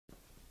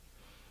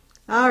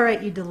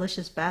Alright, you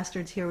delicious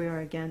bastards, here we are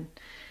again.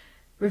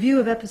 Review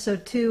of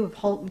episode 2 of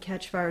Halt and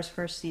Catch Fire's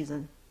first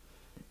season.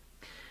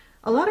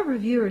 A lot of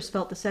reviewers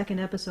felt the second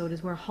episode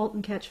is where Halt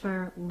and Catch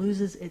Fire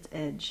loses its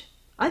edge.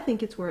 I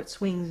think it's where it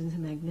swings into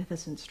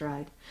magnificent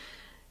stride.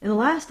 In the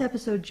last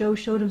episode, Joe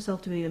showed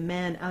himself to be a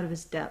man out of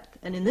his depth,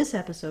 and in this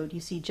episode you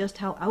see just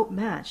how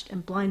outmatched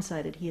and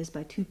blindsided he is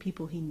by two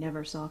people he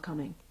never saw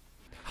coming.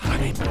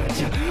 Honey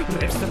badger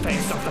rips the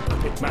face off the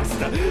puppet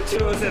master,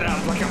 chews it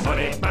out like a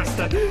honey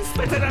master,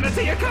 spit it out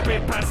into your copy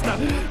pasta.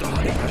 The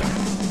honey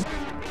badger.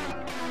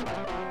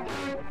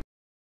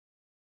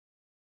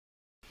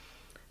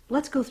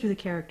 Let's go through the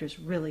characters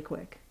really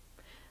quick.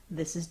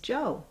 This is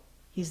Joe.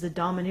 He's the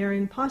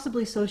domineering,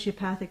 possibly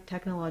sociopathic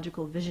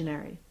technological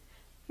visionary.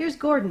 Here's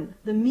Gordon,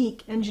 the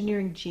meek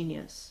engineering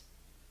genius.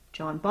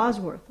 John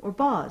Bosworth, or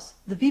Boz,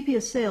 the VP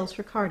of Sales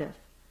for Cardiff.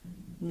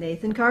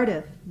 Nathan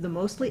Cardiff, the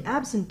mostly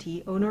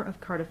absentee owner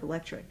of Cardiff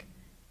Electric.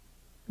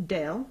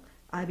 Dale,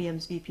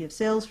 IBM's VP of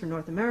Sales for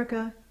North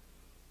America.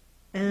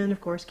 And,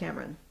 of course,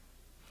 Cameron.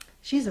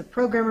 She's a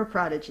programmer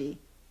prodigy.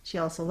 She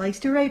also likes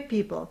to rape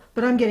people,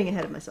 but I'm getting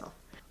ahead of myself.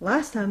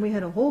 Last time we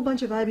had a whole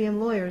bunch of IBM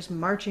lawyers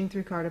marching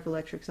through Cardiff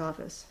Electric's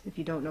office. If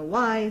you don't know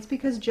why, it's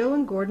because Joe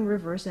and Gordon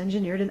reverse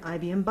engineered an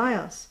IBM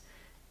BIOS.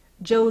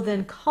 Joe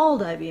then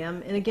called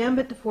IBM in a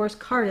gambit to force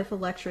Cardiff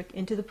Electric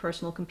into the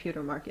personal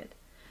computer market.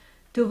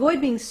 To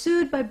avoid being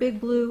sued by Big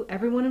Blue,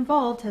 everyone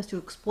involved has to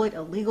exploit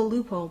a legal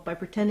loophole by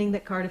pretending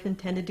that Cardiff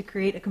intended to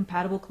create a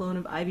compatible clone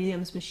of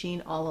IBM's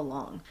machine all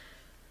along.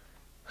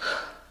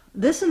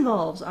 This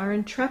involves our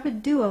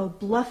intrepid duo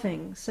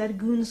bluffing said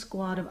goon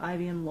squad of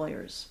IBM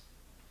lawyers.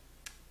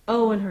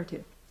 Oh, and her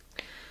too.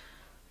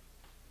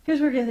 Here's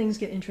where things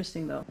get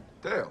interesting, though.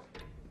 Dale,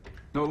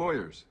 no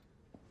lawyers.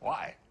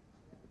 Why?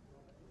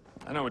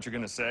 I know what you're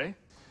gonna say.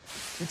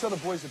 You tell the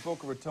boys at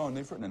Boca Raton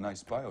they've written a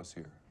nice BIOS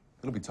here.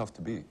 It'll be tough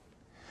to beat.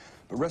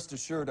 But rest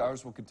assured,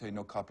 ours will contain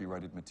no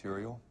copyrighted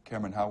material.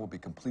 Cameron Howe will be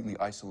completely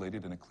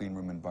isolated in a clean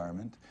room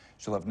environment.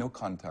 She'll have no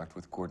contact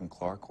with Gordon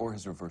Clark or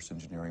his reverse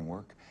engineering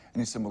work.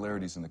 Any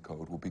similarities in the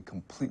code will be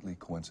completely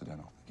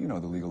coincidental. You know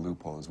the legal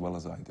loophole as well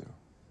as I do.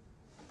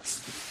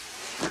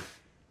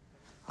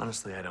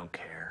 Honestly, I don't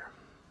care.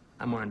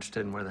 I'm more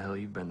interested in where the hell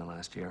you've been the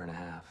last year and a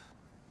half.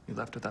 You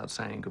left without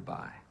saying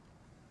goodbye.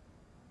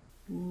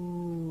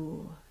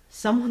 Ooh,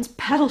 someone's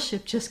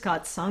battleship just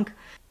got sunk.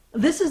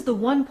 This is the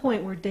one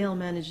point where Dale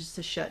manages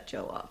to shut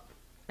Joe up.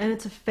 And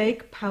it's a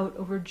fake pout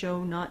over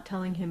Joe not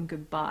telling him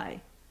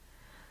goodbye.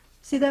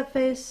 See that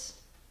face?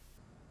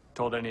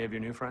 Told any of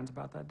your new friends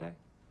about that day?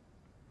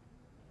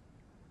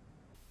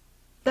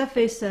 That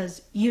face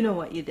says, you know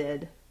what you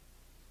did.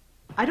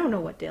 I don't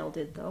know what Dale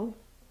did, though.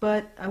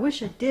 But I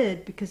wish I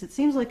did, because it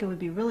seems like it would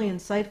be really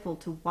insightful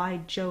to why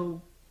Joe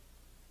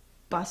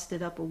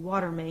busted up a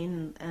water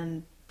main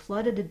and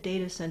flooded a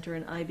data center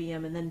in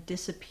IBM and then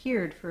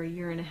disappeared for a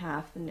year and a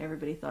half and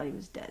everybody thought he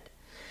was dead.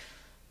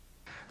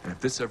 And if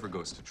this ever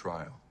goes to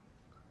trial,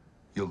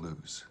 you'll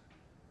lose.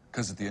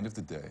 Because at the end of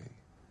the day,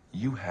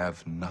 you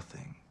have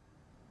nothing.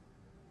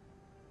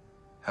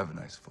 Have a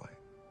nice flight.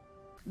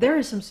 There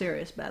is some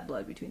serious bad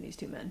blood between these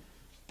two men.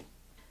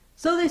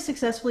 So they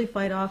successfully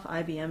fight off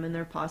IBM and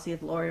their posse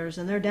of lawyers,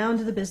 and they're down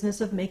to the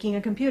business of making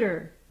a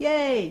computer.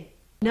 Yay!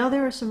 Now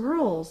there are some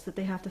rules that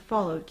they have to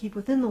follow to keep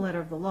within the letter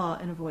of the law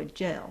and avoid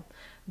jail.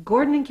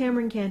 Gordon and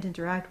Cameron can't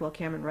interact while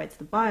Cameron writes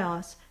the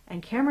BIOS,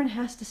 and Cameron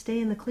has to stay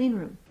in the clean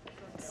room.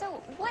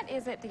 So what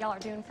is it that y'all are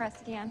doing for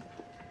us again?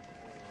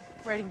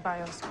 Writing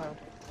BIOS code.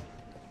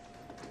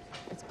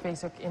 It's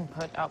basic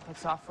input-output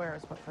software.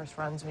 It's what first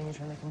runs when you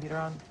turn the computer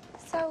on.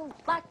 So,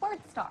 like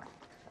WordStar.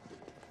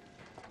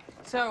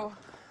 So,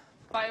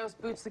 BIOS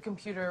boots the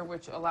computer,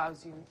 which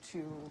allows you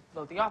to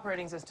load the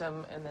operating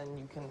system, and then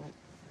you can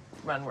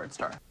run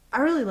WordStar. I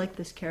really like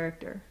this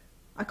character.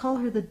 I call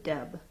her the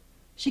Deb.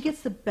 She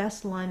gets the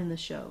best line in the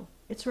show.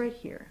 It's right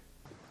here.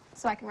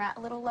 So I can write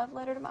a little love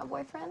letter to my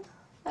boyfriend? Is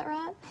that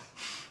right?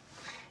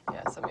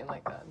 Yeah, something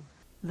like that.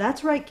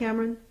 That's right,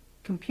 Cameron.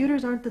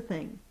 Computers aren't the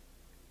thing.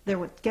 They're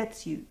what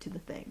gets you to the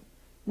thing.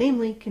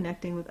 Namely,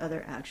 connecting with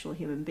other actual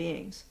human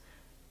beings.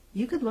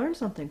 You could learn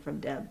something from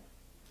Deb.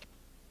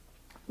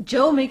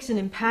 Joe makes an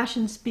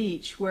impassioned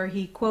speech where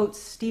he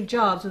quotes Steve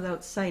Jobs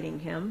without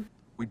citing him.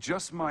 We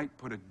just might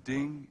put a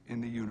ding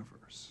in the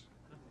universe.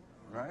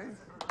 Right?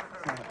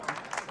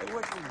 Hey,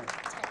 what do you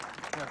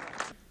mean?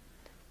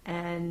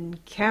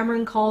 And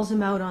Cameron calls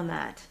him out on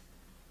that.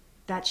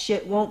 That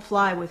shit won't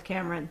fly with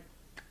Cameron.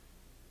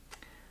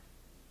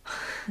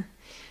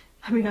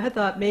 I mean, I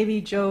thought maybe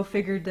Joe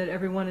figured that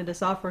everyone at a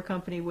software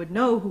company would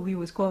know who he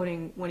was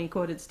quoting when he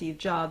quoted Steve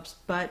Jobs,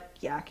 but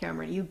yeah,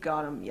 Cameron, you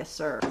got him, yes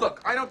sir.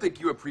 Look, I don't think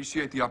you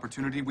appreciate the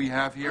opportunity we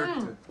have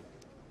here.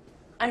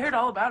 I heard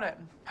all about it.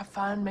 Have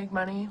fun, make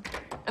money.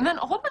 And then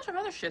a whole bunch of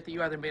other shit that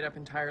you either made up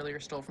entirely or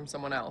stole from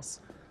someone else.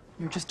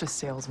 You're just a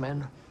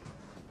salesman.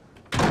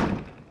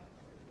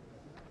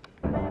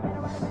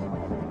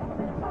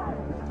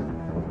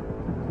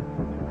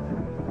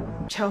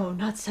 Joe,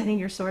 not citing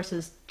your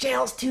sources.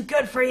 Jail's too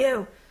good for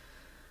you.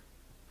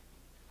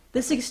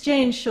 This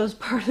exchange shows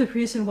part of the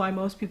reason why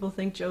most people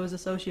think Joe is a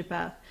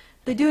sociopath.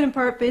 They do it in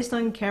part based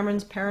on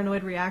Cameron's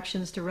paranoid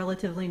reactions to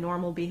relatively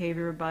normal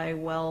behavior by,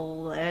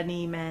 well,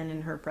 any man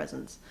in her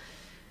presence.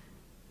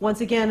 Once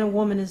again, a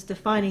woman is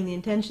defining the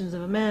intentions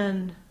of a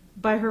man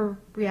by her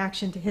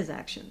reaction to his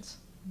actions.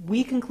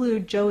 We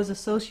conclude Joe is a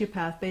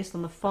sociopath based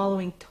on the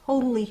following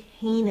totally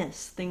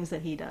heinous things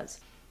that he does.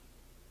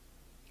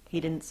 He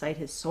didn't cite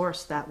his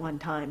source that one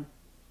time.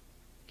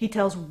 He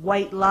tells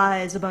white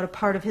lies about a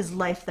part of his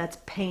life that's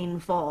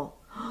painful.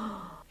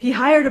 He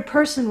hired a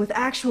person with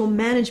actual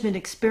management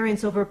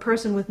experience over a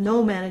person with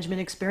no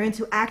management experience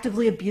who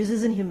actively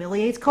abuses and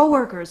humiliates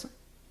coworkers.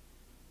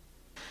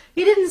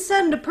 He didn't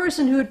send a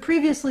person who had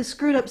previously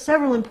screwed up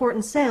several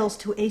important sales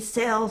to a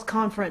sales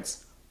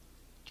conference.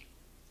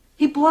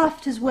 He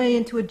bluffed his way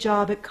into a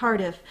job at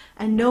Cardiff,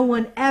 and no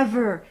one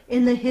ever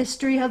in the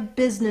history of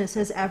business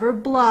has ever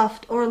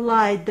bluffed or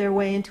lied their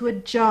way into a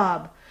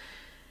job.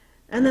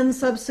 And then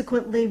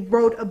subsequently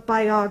wrote a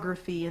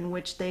biography in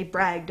which they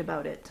bragged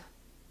about it.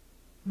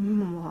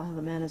 Well,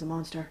 the man is a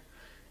monster.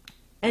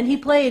 And he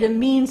played a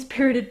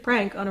mean-spirited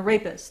prank on a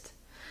rapist.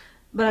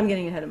 But I'm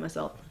getting ahead of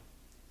myself.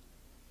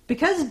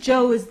 Because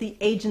Joe is the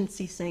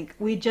agency sink,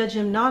 we judge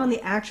him not on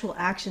the actual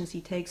actions he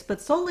takes,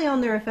 but solely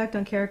on their effect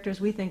on characters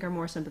we think are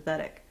more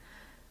sympathetic,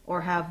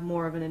 or have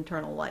more of an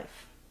internal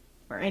life,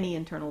 or any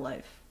internal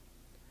life,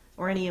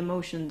 or any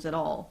emotions at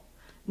all,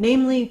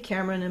 namely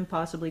Cameron and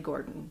possibly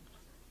Gordon.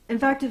 In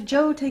fact, if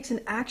Joe takes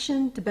an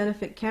action to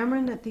benefit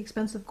Cameron at the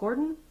expense of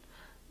Gordon,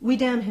 we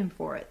damn him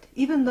for it,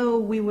 even though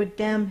we would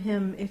damn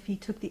him if he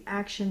took the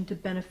action to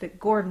benefit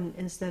Gordon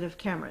instead of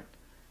Cameron.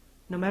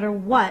 No matter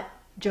what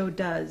Joe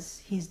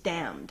does, he's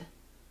damned.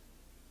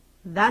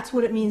 That's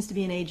what it means to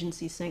be an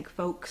agency sink,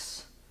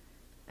 folks.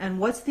 And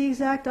what's the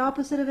exact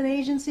opposite of an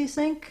agency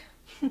sink?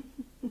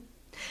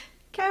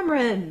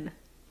 Cameron!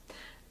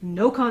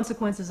 No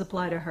consequences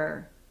apply to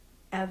her.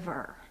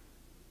 Ever.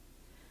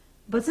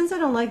 But since I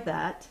don't like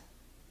that,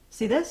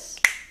 see this?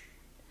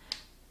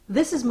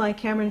 This is my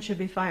Cameron should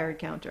be fired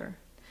counter.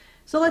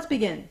 So let's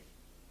begin.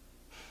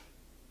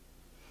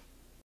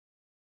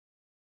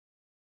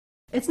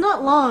 It's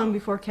not long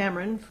before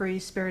Cameron,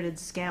 free-spirited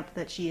scamp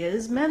that she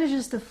is,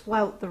 manages to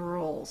flout the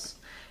rules.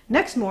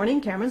 Next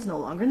morning, Cameron's no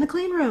longer in the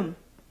clean room.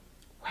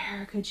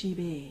 Where could she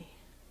be?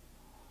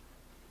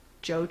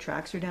 Joe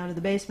tracks her down to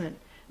the basement.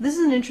 This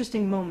is an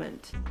interesting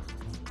moment.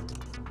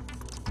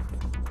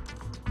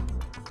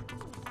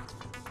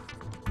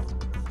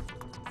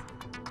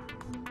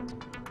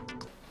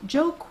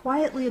 Joe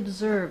quietly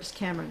observes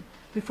Cameron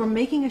before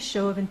making a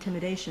show of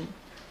intimidation.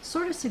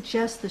 Sort of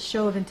suggests the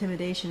show of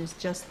intimidation is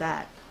just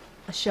that.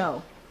 A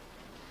show.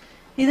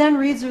 He then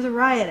reads her the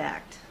riot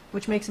act,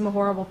 which makes him a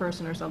horrible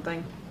person or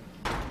something.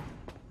 It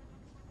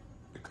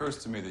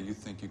occurs to me that you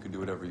think you can do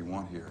whatever you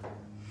want here.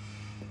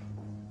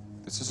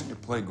 This isn't your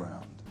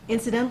playground.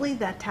 Incidentally,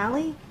 that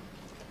tally?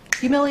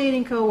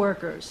 Humiliating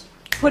co-workers,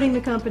 putting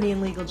the company in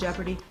legal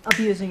jeopardy,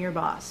 abusing your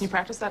boss. You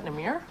practice that in a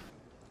mirror?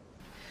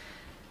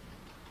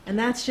 And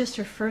that's just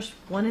her first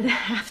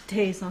 1.5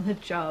 days on the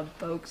job,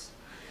 folks.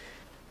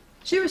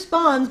 She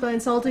responds by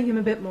insulting him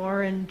a bit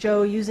more, and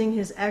Joe, using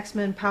his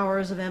X-Men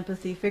powers of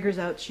empathy, figures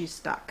out she's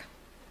stuck.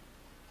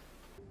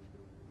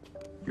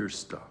 You're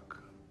stuck.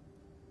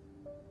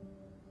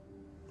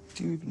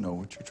 Do you even know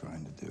what you're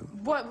trying to do?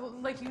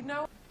 What, like you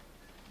know?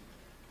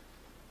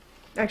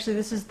 Actually,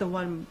 this is the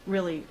one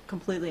really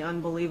completely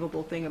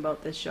unbelievable thing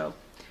about this show.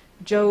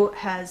 Joe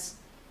has...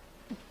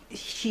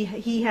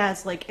 He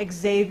has, like,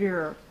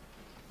 Xavier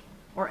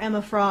or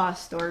Emma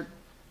Frost or...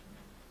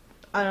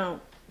 I don't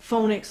know...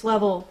 phonics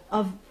level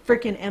of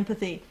frickin'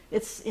 empathy.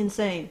 It's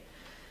insane.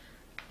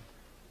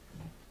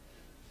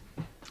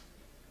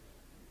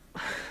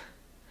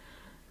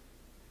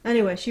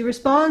 Anyway, she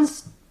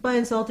responds by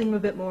insulting him a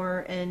bit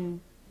more,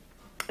 and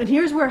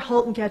here's where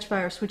Halt and Catch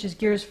Fire switches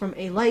gears from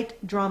a light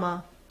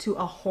drama to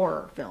a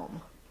horror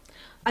film.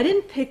 I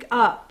didn't pick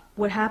up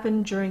what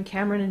happened during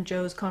Cameron and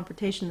Joe's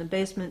confrontation in the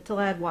basement till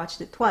I had watched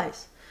it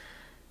twice.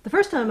 The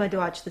first time I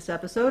watched this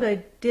episode,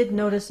 I did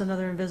notice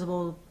another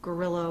invisible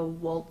gorilla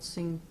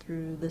waltzing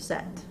through the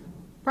set.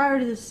 Prior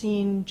to this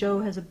scene, Joe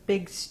has a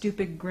big,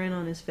 stupid grin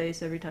on his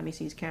face every time he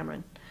sees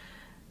Cameron.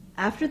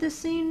 After this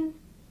scene,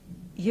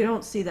 you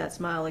don't see that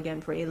smile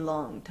again for a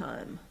long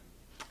time.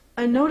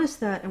 I noticed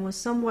that and was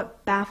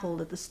somewhat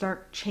baffled at the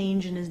stark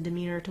change in his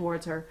demeanor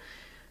towards her,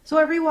 so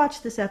I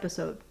rewatched this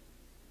episode,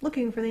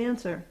 looking for the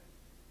answer.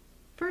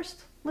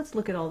 First, let's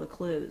look at all the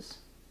clues.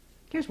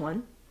 Here's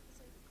one.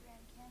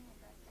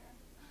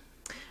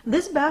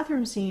 This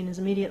bathroom scene is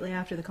immediately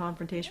after the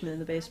confrontation in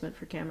the basement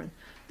for Cameron.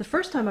 The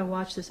first time I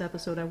watched this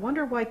episode, I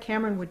wondered why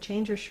Cameron would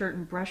change her shirt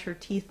and brush her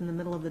teeth in the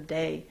middle of the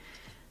day.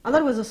 I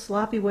thought it was a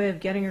sloppy way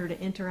of getting her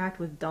to interact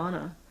with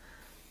Donna.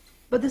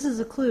 But this is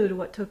a clue to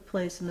what took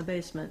place in the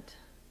basement.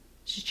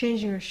 She's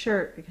changing her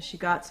shirt because she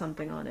got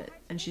something on it,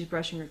 and she's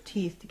brushing her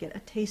teeth to get a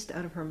taste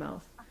out of her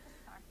mouth.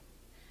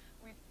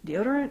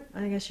 Deodorant?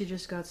 I guess she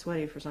just got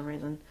sweaty for some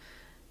reason.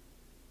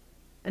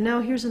 And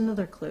now here's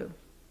another clue.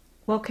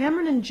 While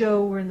Cameron and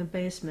Joe were in the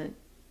basement,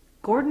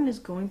 Gordon is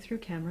going through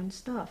Cameron's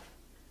stuff.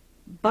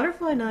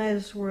 Butterfly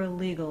knives were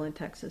illegal in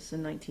Texas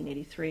in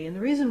 1983, and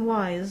the reason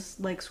why is,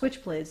 like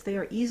switchblades, they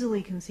are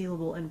easily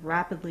concealable and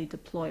rapidly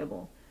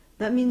deployable.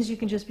 That means you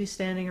can just be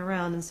standing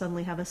around and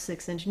suddenly have a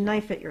 6-inch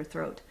knife at your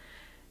throat.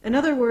 In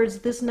other words,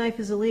 this knife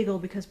is illegal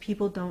because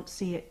people don't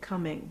see it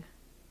coming.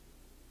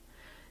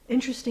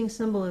 Interesting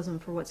symbolism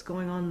for what's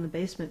going on in the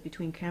basement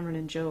between Cameron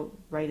and Joe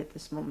right at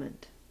this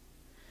moment.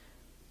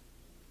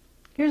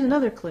 Here's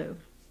another clue.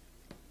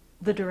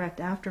 The direct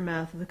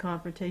aftermath of the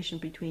confrontation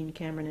between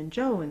Cameron and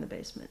Joe in the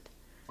basement.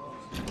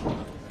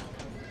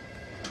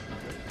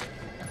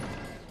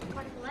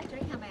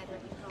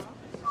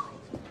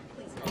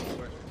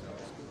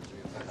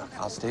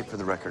 I'll state for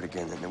the record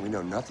again that we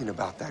know nothing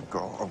about that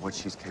girl or what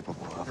she's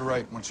capable of. You're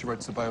right. Once she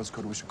writes the BIOS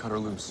code, we should cut her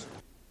loose.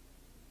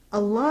 A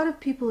lot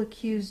of people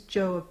accuse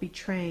Joe of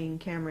betraying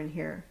Cameron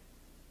here.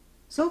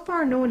 So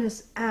far, no one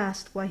has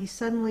asked why he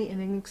suddenly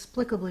and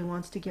inexplicably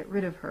wants to get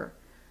rid of her.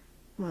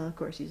 Well, of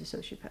course, he's a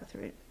sociopath,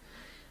 right?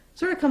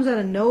 Sort of comes out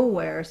of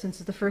nowhere since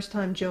it's the first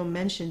time Joe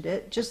mentioned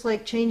it, just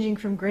like changing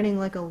from grinning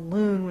like a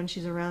loon when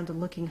she's around to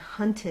looking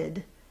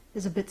hunted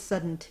is a bit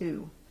sudden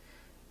too.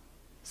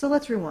 So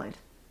let's rewind.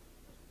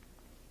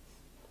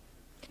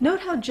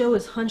 Note how Joe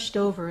is hunched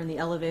over in the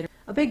elevator,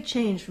 a big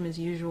change from his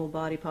usual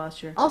body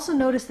posture. Also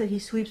notice that he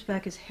sweeps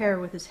back his hair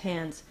with his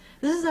hands.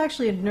 This is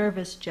actually a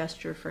nervous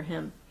gesture for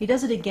him. He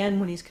does it again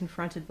when he's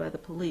confronted by the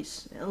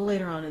police,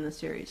 later on in the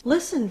series.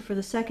 Listen for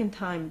the second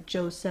time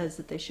Joe says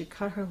that they should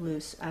cut her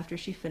loose after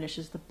she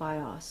finishes the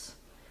BIOS.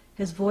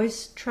 His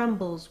voice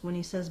trembles when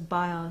he says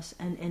BIOS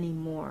and any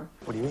more.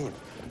 What do you mean?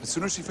 As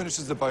soon as she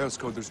finishes the BIOS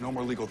code, there's no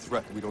more legal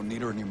threat. We don't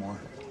need her anymore.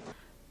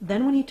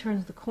 Then when he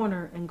turns the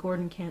corner and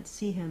Gordon can't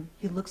see him,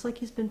 he looks like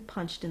he's been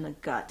punched in the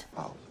gut.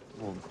 Oh,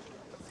 well,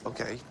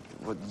 okay.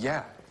 Well,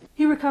 yeah.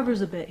 He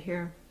recovers a bit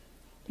here.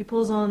 He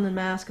pulls on the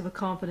mask of a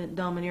confident,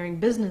 domineering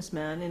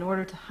businessman in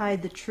order to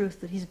hide the truth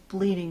that he's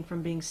bleeding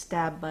from being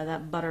stabbed by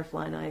that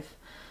butterfly knife.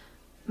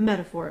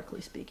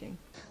 Metaphorically speaking.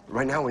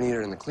 Right now we need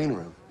her in the clean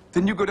room.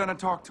 Then you go down and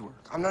talk to her.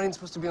 I'm not even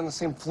supposed to be on the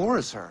same floor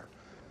as her.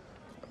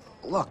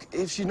 Look,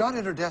 if she's not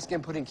at her desk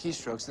inputting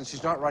keystrokes, then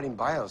she's not writing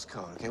BIOS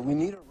code, okay? We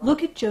need her...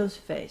 Look at Joe's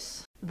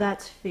face.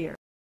 That's fear.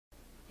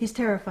 He's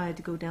terrified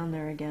to go down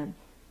there again.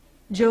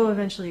 Joe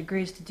eventually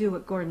agrees to do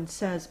what Gordon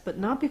says, but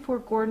not before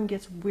Gordon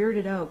gets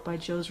weirded out by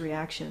Joe's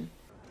reaction.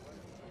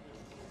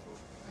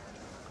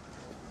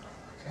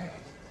 Okay.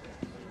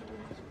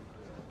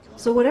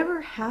 So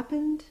whatever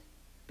happened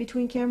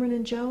between Cameron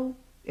and Joe,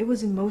 it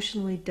was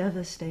emotionally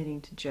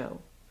devastating to Joe,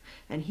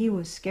 and he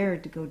was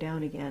scared to go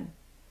down again.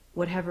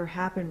 Whatever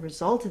happened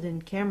resulted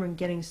in Cameron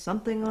getting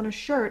something on her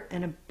shirt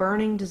and a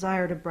burning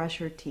desire to brush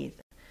her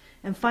teeth.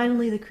 And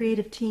finally, the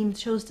creative team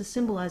chose to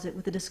symbolize it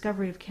with the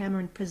discovery of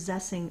Cameron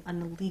possessing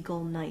an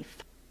illegal knife.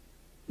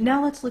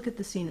 Now let's look at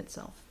the scene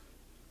itself.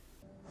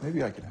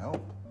 Maybe I can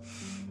help.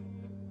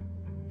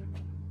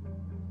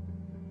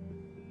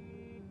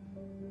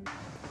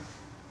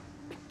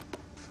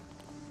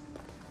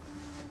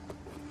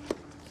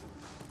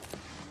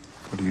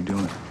 What are you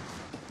doing?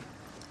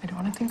 I don't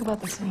want to think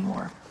about this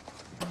anymore.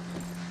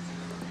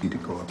 You need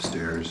to go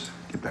upstairs,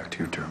 get back to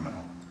your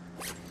terminal.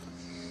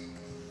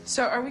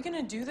 So are we going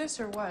to do this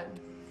or what?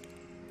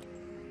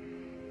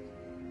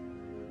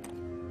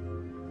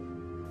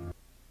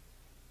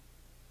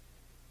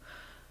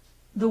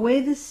 The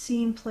way this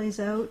scene plays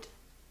out,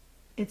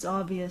 it's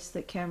obvious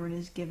that Cameron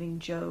is giving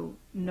Joe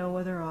no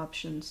other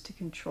options to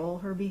control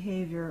her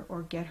behavior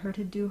or get her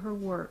to do her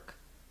work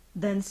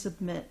than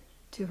submit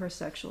to her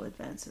sexual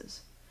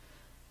advances.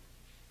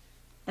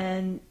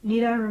 And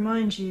need I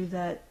remind you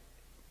that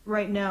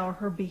right now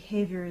her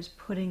behavior is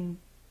putting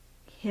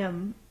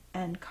him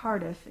and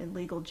Cardiff in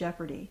legal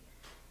jeopardy.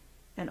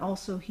 And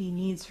also he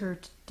needs her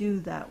to do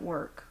that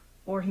work,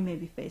 or he may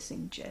be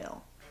facing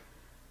jail.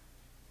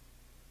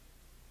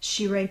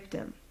 She raped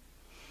him.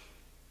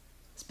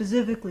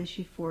 Specifically,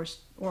 she forced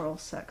oral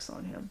sex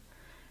on him.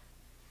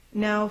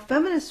 Now,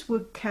 feminists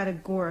would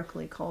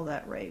categorically call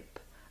that rape.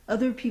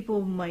 Other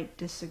people might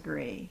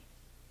disagree.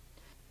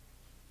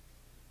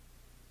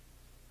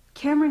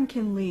 Cameron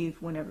can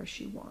leave whenever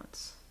she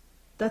wants.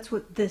 That's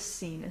what this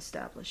scene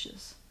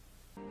establishes.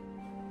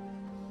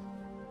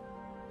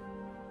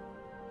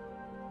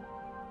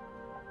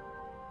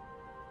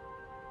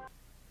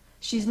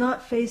 She's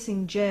not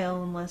facing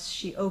jail unless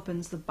she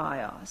opens the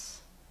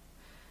BIOS.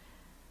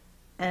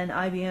 And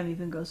IBM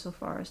even goes so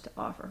far as to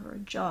offer her a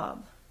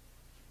job.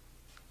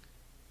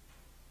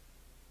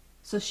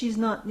 So she's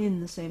not in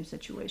the same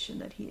situation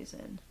that he is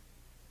in.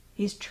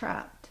 He's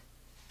trapped,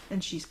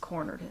 and she's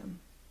cornered him.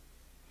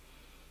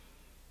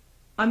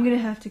 I'm going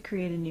to have to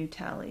create a new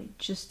tally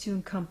just to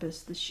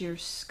encompass the sheer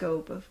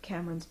scope of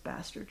Cameron's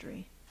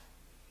bastardry.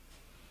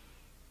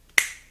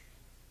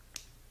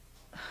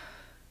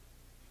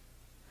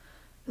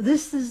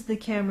 This is the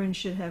Cameron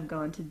should have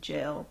gone to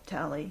jail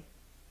tally.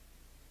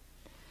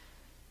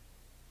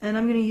 And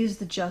I'm going to use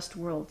the just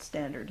world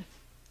standard.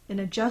 In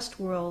a just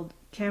world,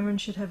 Cameron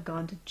should have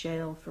gone to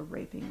jail for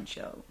raping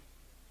Joe.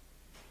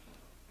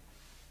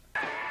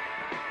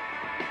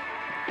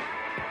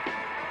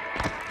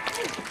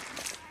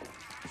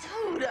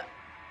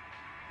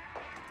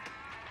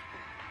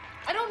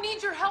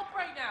 need your help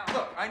right now.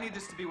 Look, I need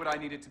this to be what I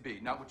need it to be,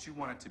 not what you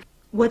want it to be.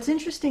 What's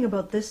interesting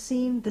about this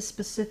scene, this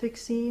specific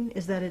scene,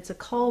 is that it's a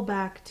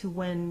callback to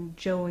when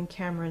Joe and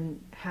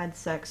Cameron had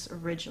sex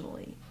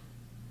originally.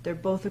 They're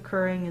both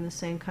occurring in the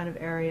same kind of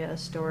area, a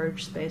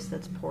storage space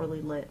that's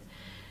poorly lit.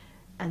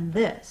 And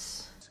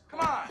this... Come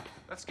on,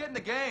 let's get in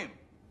the game.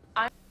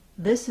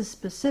 This is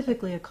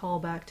specifically a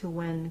callback to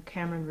when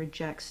Cameron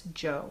rejects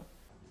Joe.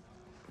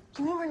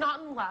 You mean we're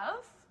not in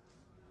love?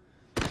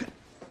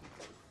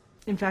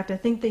 In fact, I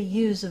think they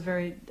use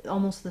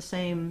almost the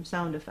same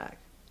sound effect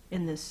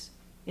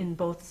in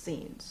both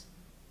scenes.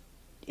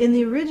 In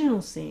the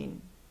original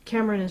scene,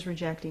 Cameron is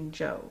rejecting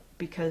Joe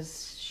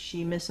because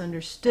she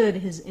misunderstood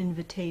his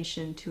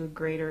invitation to a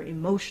greater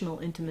emotional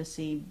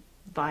intimacy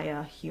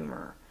via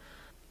humor.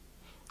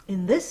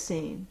 In this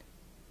scene,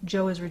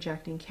 Joe is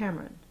rejecting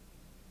Cameron.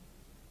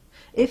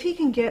 If he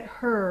can get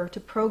her to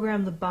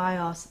program the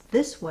BIOS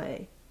this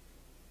way,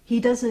 he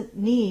doesn't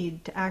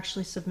need to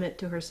actually submit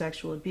to her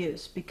sexual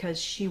abuse because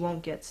she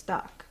won't get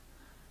stuck.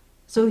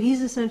 So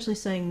he's essentially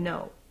saying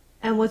no.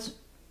 And what's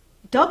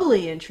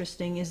doubly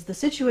interesting is the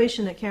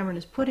situation that Cameron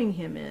is putting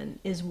him in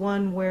is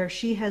one where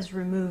she has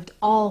removed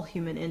all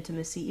human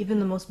intimacy, even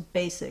the most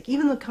basic,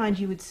 even the kind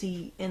you would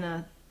see in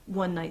a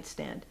one-night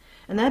stand.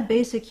 And that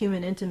basic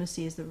human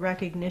intimacy is the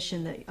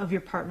recognition of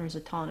your partner's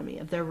autonomy,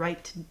 of their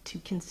right to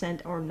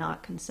consent or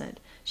not consent.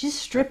 She's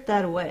stripped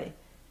that away.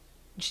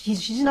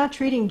 She's not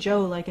treating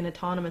Joe like an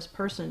autonomous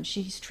person.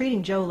 She's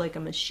treating Joe like a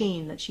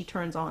machine that she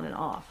turns on and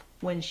off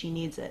when she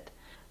needs it.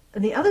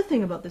 And the other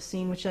thing about the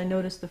scene, which I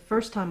noticed the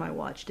first time I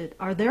watched it,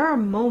 there are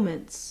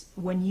moments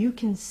when you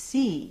can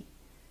see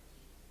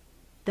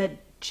that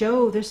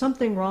there's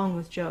something wrong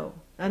with Joe.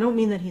 I don't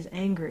mean that he's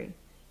angry,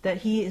 that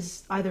he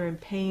is either in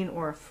pain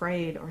or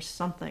afraid or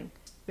something.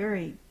 It's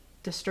very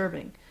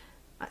disturbing.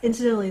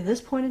 Incidentally, at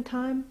this point in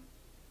time,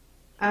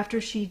 after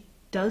she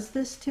does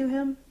this to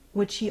him,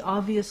 which he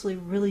obviously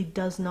really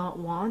does not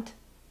want,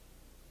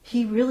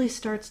 he really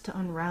starts to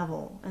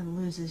unravel and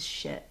lose his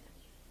shit.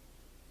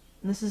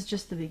 And this is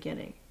just the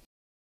beginning.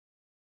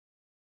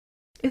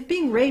 If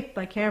being raped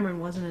by Cameron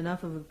wasn't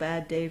enough of a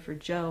bad day for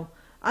Joe,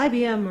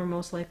 IBM, or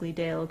most likely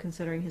Dale,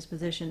 considering his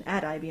position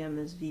at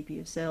IBM as VP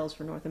of Sales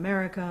for North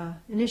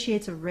America,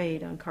 initiates a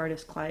raid on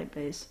Cardiff's client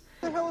base.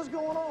 What the hell is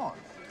going on?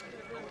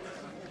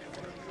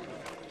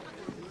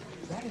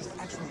 That is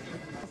actually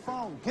the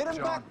phone. Get him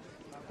John, back.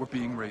 we're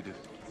being raided.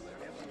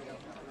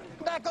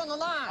 Back on the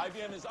line.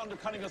 IBM is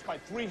undercutting us by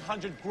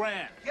 300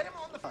 grand. Get him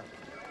on the phone.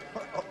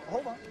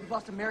 Hold on. We've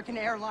lost American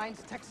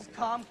Airlines, Texas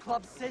Com,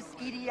 Club Sys,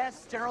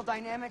 EDS, General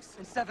Dynamics,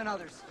 and 7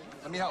 others.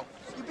 Let me help.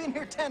 You've been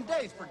here 10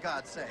 days, for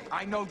God's sake.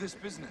 I know this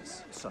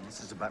business. Son,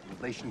 this is about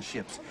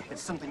relationships.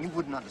 It's something you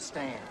wouldn't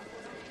understand.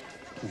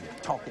 You're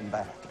talking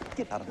back.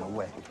 Get out of my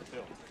way.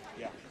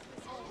 Yeah.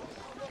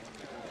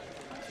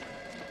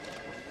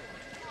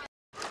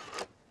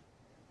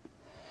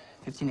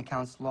 15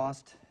 accounts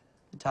lost,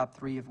 the top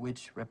 3 of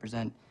which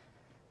represent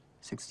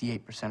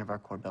 68% of our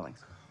core billings.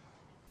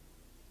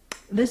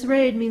 This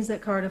raid means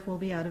that Cardiff will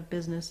be out of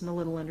business in a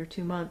little under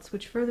 2 months,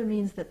 which further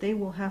means that they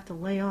will have to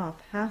lay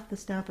off half the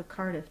staff of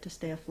Cardiff to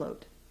stay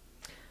afloat.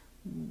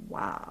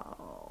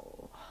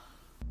 Wow.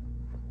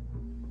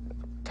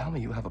 Tell me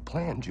you have a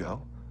plan,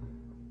 Joe.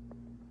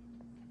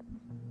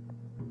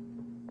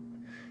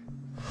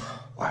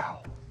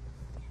 Wow.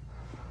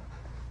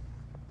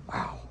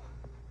 Wow.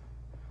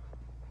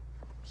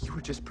 You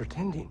were just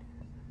pretending.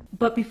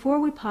 But before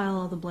we pile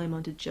all the blame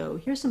onto Joe,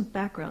 here's some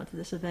background to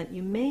this event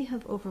you may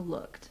have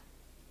overlooked.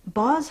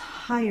 Boz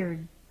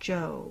hired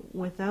Joe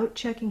without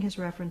checking his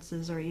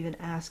references or even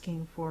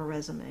asking for a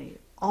resume,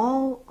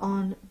 all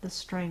on the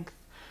strength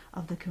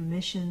of the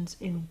commissions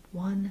in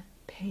one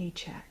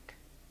paycheck,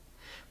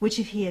 which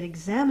if he had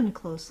examined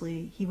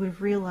closely, he would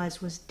have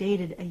realized was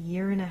dated a 1.5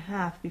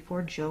 years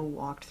before Joe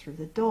walked through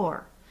the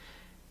door.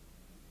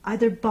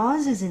 Either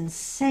Boz is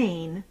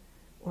insane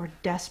or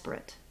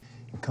desperate.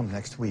 Come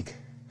next week.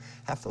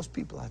 Half those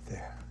people out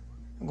there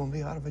are going to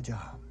be out of a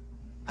job.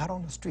 Out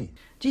on the street.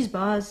 Geez,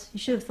 Boz, you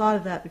should have thought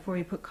of that before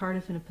you put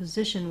Cardiff in a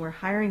position where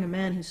hiring a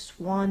man who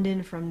swanned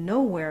in from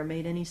nowhere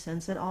made any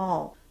sense at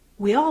all.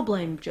 We all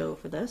blame Joe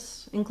for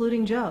this,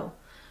 including Joe.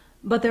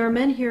 But there are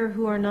men here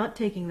who are not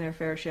taking their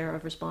fair share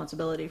of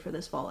responsibility for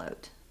this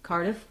fallout.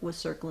 Cardiff was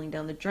circling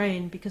down the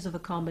drain because of a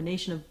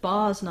combination of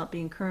Boz not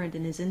being current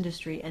in his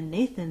industry and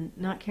Nathan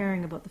not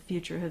caring about the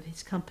future of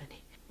his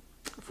company.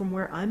 From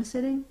where I'm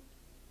sitting,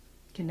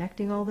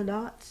 connecting all the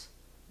dots,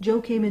 Joe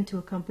came into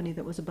a company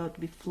that was about to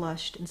be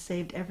flushed and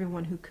saved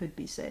everyone who could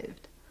be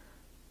saved.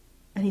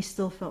 And he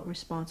still felt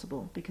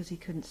responsible because he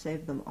couldn't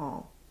save them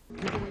all.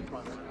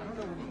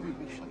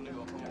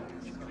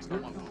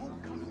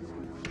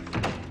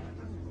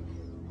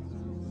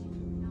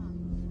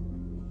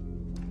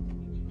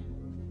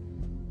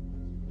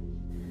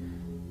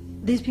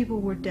 These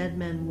people were dead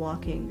men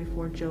walking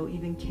before Joe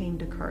even came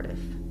to Cardiff.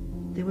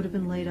 They would have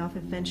been laid off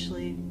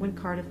eventually when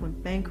Cardiff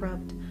went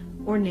bankrupt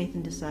or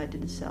Nathan decided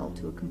to sell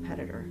to a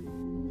competitor.